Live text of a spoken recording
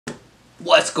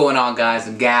What's going on, guys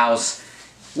and gals?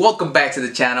 Welcome back to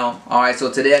the channel. Alright,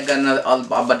 so today I got another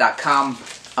Alibaba.com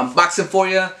unboxing for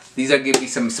you. These are giving me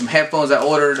some headphones I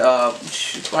ordered.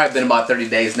 It's probably been about 30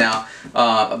 days now,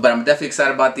 but I'm definitely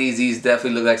excited about these. These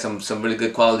definitely look like some really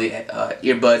good quality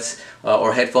earbuds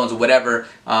or headphones or whatever.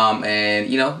 And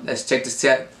you know, let's check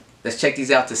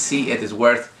these out to see if it's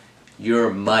worth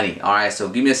your money. Alright, so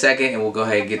give me a second and we'll go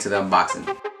ahead and get to the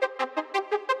unboxing.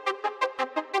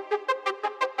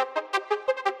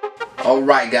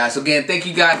 Alright guys, so again, thank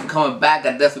you guys for coming back.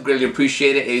 I definitely greatly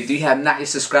appreciate it. If you have not yet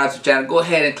subscribed to the channel, go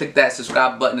ahead and click that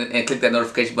subscribe button and click that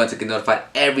notification button to get notified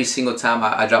every single time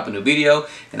I drop a new video.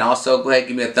 And also go ahead and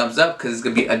give me a thumbs up because it's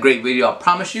going to be a great video, I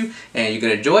promise you, and you're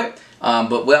going to enjoy it.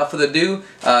 But without further ado,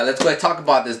 let's go ahead and talk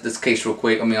about this case real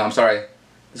quick. Let's go ahead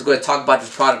and talk about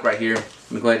this product right here.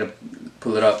 Let me go ahead and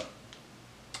pull it up.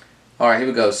 Alright, here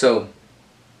we go. So,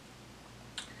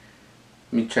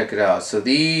 let me check it out. So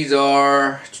these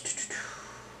are...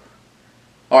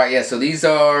 Alright, yeah, so these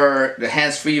are the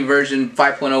hands-free version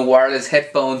 5.0 wireless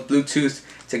headphones, Bluetooth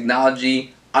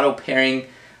technology, auto pairing.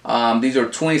 These are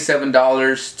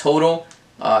 $27 total.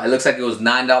 It looks like it was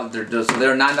 $9. So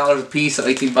they're $9 a piece, so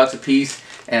 18 bucks a piece,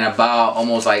 and about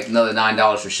almost like another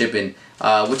 $9 for shipping,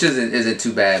 which isn't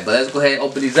too bad. But let's go ahead and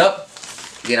open these up.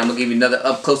 Again, I'm gonna give you another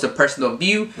up close and personal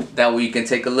view. That way you can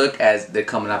take a look as they're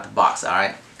coming out the box.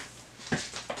 Alright.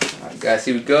 Alright guys,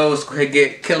 here we go. Let's go ahead and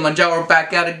get Kilimanjaro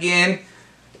back out again.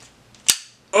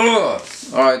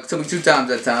 Alright, took me 2 times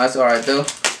that time. That's alright though.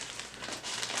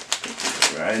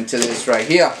 Right into this right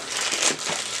here.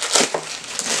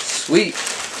 Sweet.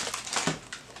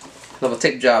 Little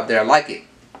tape job there. I like it.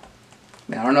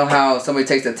 Man, I don't know how somebody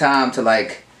takes the time to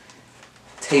like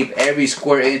tape every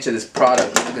square inch of this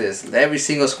product. Look at this. Every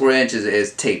single square inch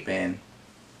is tape, man.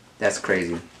 That's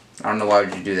crazy. I don't know why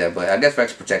would you do that, but I guess for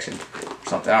extra protection or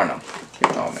something. I don't know.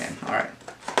 Oh man. Alright.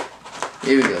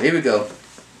 Here we go. Here we go.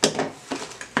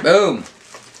 Boom.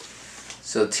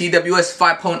 So TWS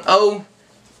 5.0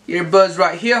 earbuds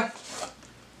right here.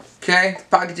 Okay,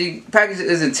 packaging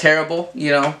isn't terrible,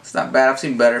 you know, it's not bad. I've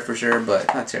seen better for sure,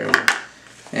 but not terrible.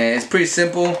 And it's pretty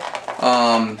simple.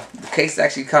 The case is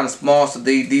actually kind of small, so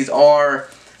these are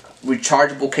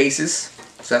rechargeable cases,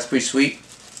 so that's pretty sweet.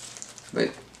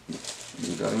 But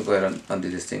let me go ahead and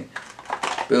undo this thing.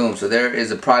 Boom. So there is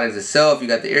the product itself. You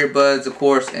got the earbuds, of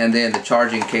course, and then the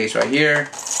charging case right here.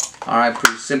 Alright,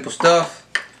 pretty simple stuff.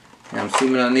 And I'm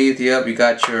zooming underneath. Yep, you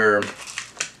got your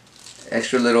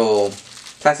extra little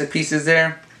plastic pieces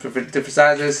there for different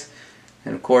sizes.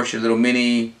 And of course your little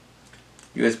mini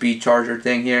USB charger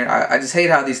thing here. I just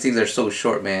hate how these things are so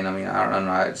short, man. I mean, I don't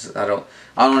know. I don't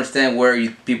understand where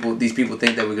these people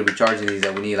think that we're gonna be charging these,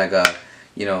 that we need like a,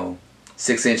 you know,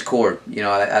 6-inch cord. You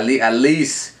know, at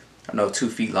least I don't know, 2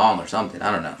 feet long or something.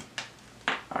 I don't know.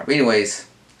 Alright, but anyways.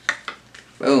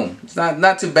 Boom. It's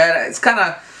not too bad. It's kind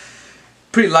of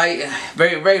pretty light,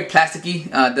 very plasticky.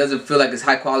 Doesn't feel like it's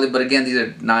high quality, but again, these are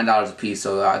 $9 a piece,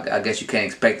 so I guess you can't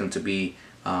expect them to be,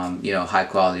 you know, high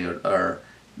quality or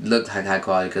look high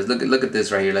quality. Because look at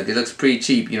this right here. Like, it looks pretty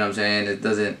cheap. You know what I'm saying? It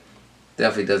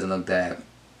definitely doesn't look that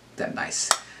nice.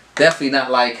 Definitely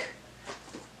not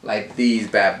like these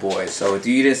bad boys. So if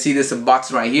you didn't see this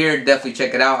unboxing right here, definitely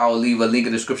check it out. I will leave a link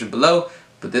in the description below.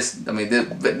 But this, I mean,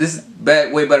 this is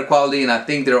way better quality, and I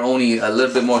think they're only a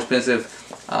little bit more expensive.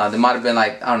 They might have been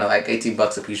like, I don't know, like 18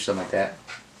 bucks a piece or something like that.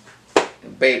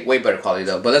 Way better quality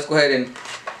though. But let's go ahead and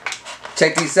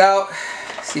check these out,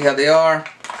 see how they are.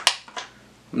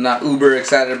 I'm not uber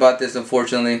excited about this,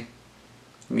 unfortunately.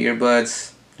 Some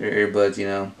earbuds, they're earbuds, you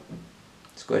know.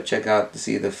 Let's go ahead and check out to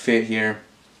see the fit here.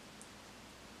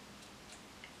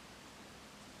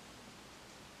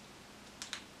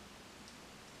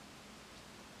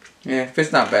 Yeah,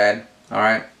 fit's not bad.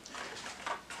 Alright.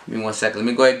 Give me 1 second. Let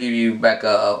me go ahead and give you back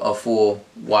a full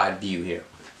wide view here.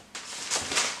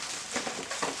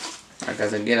 Alright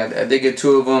guys, again, I did get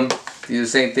 2 of them. These are the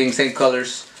same thing, same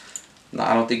colors. No,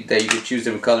 I don't think that you could choose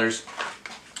different colors.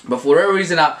 But for whatever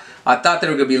reason, I thought they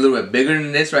were going to be a little bit bigger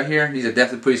than this right here. These are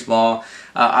definitely pretty small.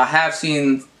 I have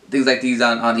seen things like these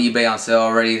on eBay on sale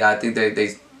already. I think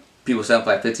people sell them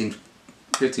for like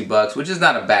 15 bucks, which is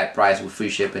not a bad price with free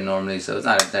shipping normally, so it's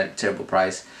not a terrible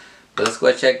price. But let's go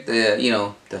ahead and check the, you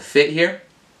know, the fit here.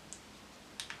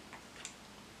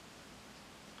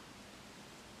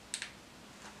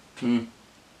 Feels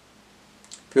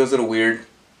a little weird.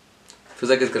 Feels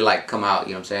like it's gonna like come out,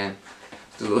 you know what I'm saying?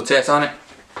 Do a little test on it.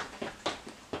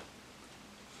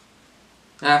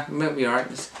 It might be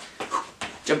alright.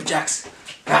 Jumping jacks.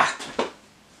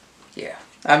 Yeah.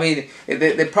 I mean,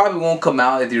 they probably won't come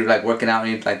out if you're like working out or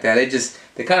anything like that.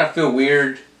 They kind of feel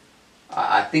weird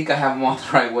I think I have them on the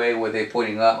right way where they're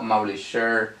pointing up. I'm not really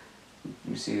sure.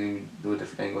 Let me see, let me do a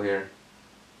different angle here.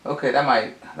 Okay,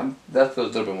 that feels a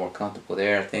little bit more comfortable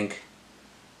there, I think.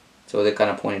 So they're kind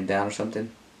of pointing down or something.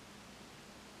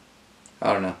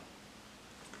 I don't know.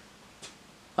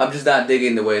 I'm just not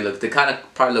digging the way it looks. They kind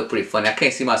of probably look pretty funny. I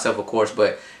can't see myself, of course,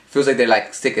 but it feels like they're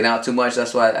like sticking out too much.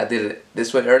 That's why I did it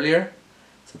this way earlier.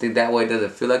 So I think that way it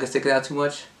doesn't feel like it's sticking out too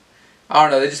much. I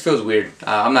don't know. It just feels weird.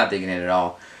 I'm not digging it at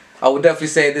all. I would definitely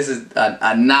say this is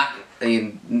a not. I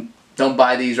mean, don't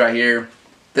buy these right here.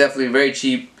 Definitely very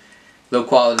cheap, low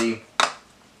quality.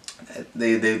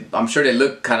 I'm sure they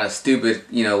look kind of stupid,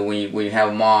 you know, when you have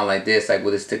them on like this, like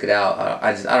with it stick it out.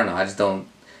 I don't know. I just don't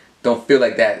feel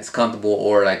like that is comfortable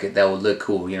or like that would look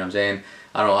cool. You know what I'm saying?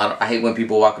 I hate when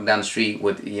people walking down the street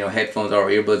with, you know, headphones or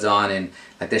earbuds on and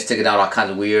like they're sticking out all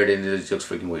kinds of weird and it just looks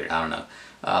freaking weird. I don't know.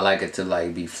 I like it to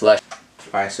like be flush.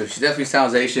 All right, so she definitely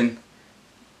sounds Asian.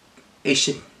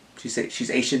 Asian. She's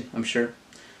Asian, I'm sure.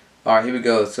 All right, here we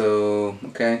go. So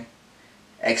okay,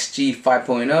 XG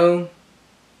 5.0.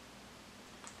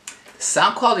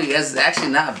 Sound quality is actually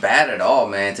not bad at all,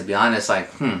 man. To be honest, like,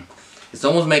 it's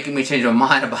almost making me change my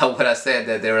mind about what I said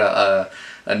that they're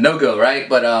a no-go, right?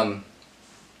 But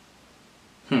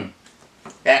it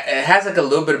has like a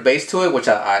little bit of bass to it, which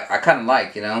I kind of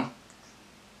like, you know.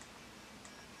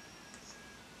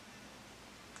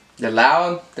 They're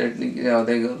loud. They're, you know,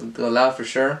 they're loud for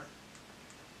sure.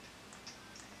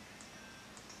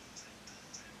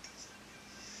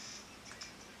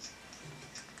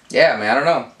 Yeah, man. I don't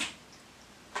know.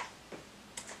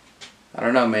 I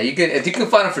don't know, man. If you can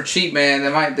find them for cheap, man,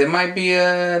 there might be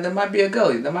a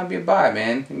go. There might be a buy,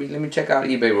 man. Let me check out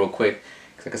eBay real quick.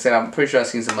 Like I said, I'm pretty sure I've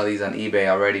seen some of these on eBay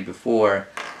already before.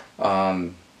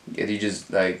 If you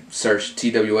just like search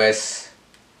TWS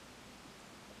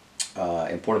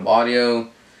importable audio.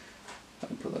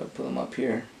 Pull them up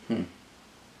here.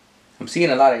 I'm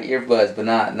seeing a lot of earbuds, but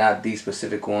not these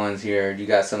specific ones here. You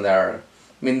got some that are, I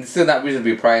mean, still not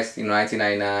reasonably priced. You know,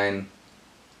 $19.99.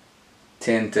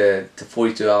 $10 to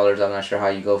 $42. I'm not sure how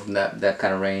you go from that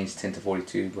kind of range, 10 to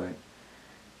 42, but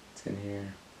it's in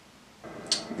here.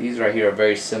 These right here are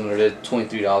very similar. They're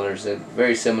 $23. They're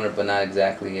very similar, but not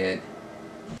exactly it.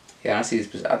 Yeah, I see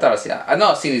these. I know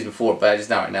I've seen these before, but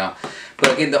just not right now.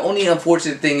 But again, the only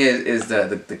unfortunate thing is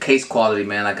the case quality,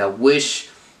 man. Like I wish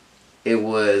it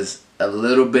was a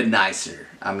little bit nicer.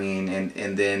 I mean,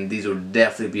 and then these would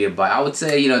definitely be a buy. I would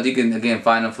say, you know, if you can again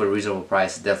find them for a reasonable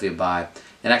price, definitely a buy.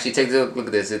 And actually, take a look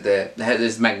at this. It has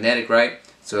this magnetic, right?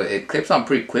 So it clips on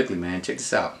pretty quickly, man. Check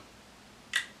this out.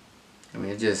 I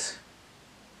mean, it just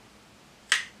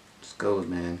goes,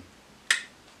 man.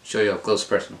 Show you up close,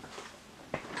 personal.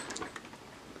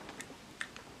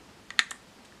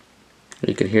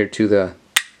 You can hear to the, you know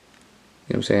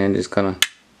what I'm saying? Just kind of.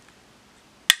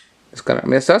 I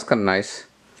mean, that's kind of nice.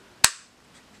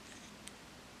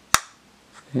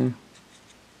 Yeah.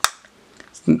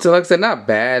 So like I said, not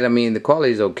bad. I mean, the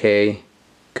quality is okay.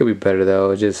 Could be better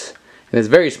though. And it's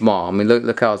very small. I mean,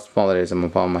 look how small it is on the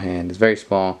palm of my hand. It's very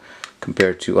small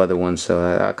compared to other ones. So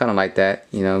I kind of like that.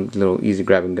 You know, a little easy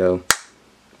grab and go.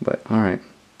 But all right.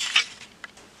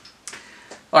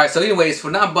 All right. So anyways, for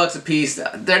 $9 a piece,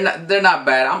 they're not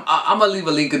bad. I'm gonna leave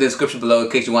a link in the description below in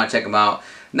case you want to check them out.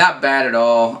 Not bad at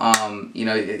all. You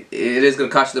know, it is gonna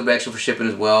cost you a little bit extra for shipping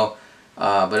as well.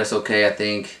 But it's okay, I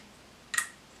think.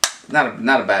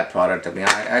 Not a bad product. I mean,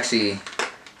 I actually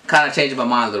kind of changed my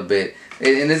mind a little bit,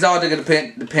 and it's all going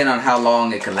to depend on how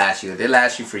long it can last you. If they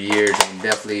last you for years, I mean,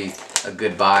 definitely a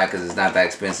good buy because it's not that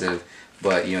expensive.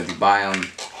 But you know, if you buy them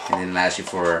and then last you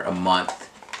for a month,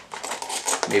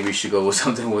 maybe you should go with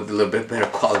something with a little bit better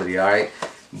quality. All right.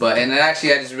 But and then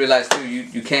actually, I just realized too,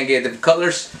 you can get different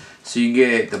colors, so you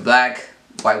can get the black,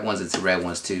 white ones, and the red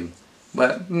ones too.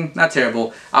 But not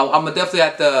terrible. I'm gonna definitely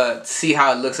have to see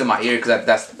how it looks in my ear because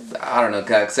I don't know.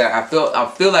 Cause I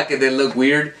feel like it look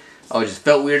weird. Or it just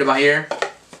felt weird in my ear.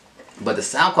 But the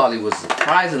sound quality was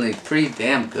surprisingly pretty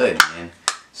damn good, man.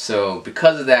 So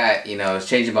because of that, you know, it's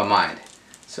changing my mind.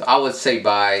 So I would say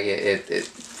buy it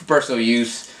for personal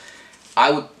use.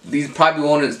 These probably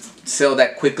won't sell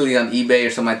that quickly on eBay or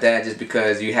something like that, just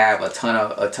because you have a ton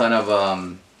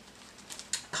of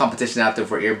competition out there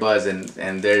for earbuds,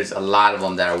 and there's a lot of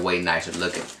them that are way nicer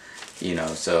looking, you know.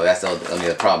 So that's the only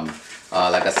other problem.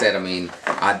 Like I said, I mean,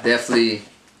 I definitely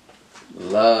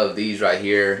love these right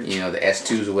here, you know, the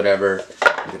S2s or whatever.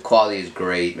 The quality is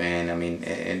great, man. I mean,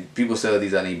 and people sell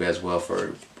these on eBay as well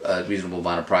for a reasonable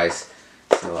amount of price.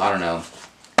 So I don't know.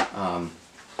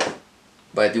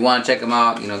 But if you want to check them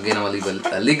out, you know, again, I'm gonna leave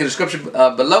a link in the description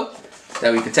below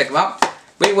that we can check them out.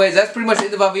 But anyways, that's pretty much the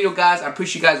end of our video, guys. I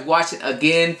appreciate you guys watching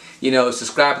again. You know,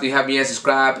 subscribe if you haven't yet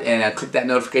subscribed, and click that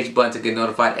notification button to get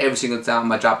notified every single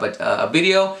time I drop a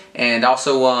video. And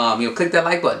also, you know, click that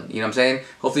like button. You know what I'm saying?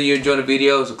 Hopefully you enjoyed the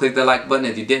video, so click that like button.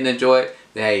 If you didn't enjoy it,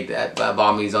 then hey, by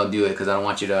all means don't do it, because I don't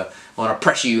want to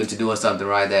pressure you into doing something,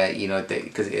 right? That, you know,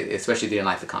 because especially if you didn't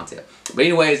like the content. But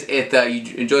anyways, if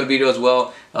you enjoyed the video as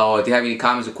well, or if you have any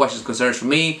comments or questions, concerns for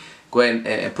me, go ahead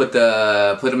and put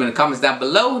them in the comments down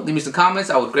below. Leave me some comments.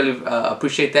 I would really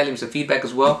appreciate that. Leave me some feedback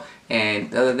as well.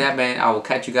 And other than that, man, I will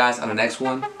catch you guys on the next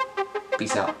one.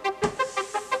 Peace out.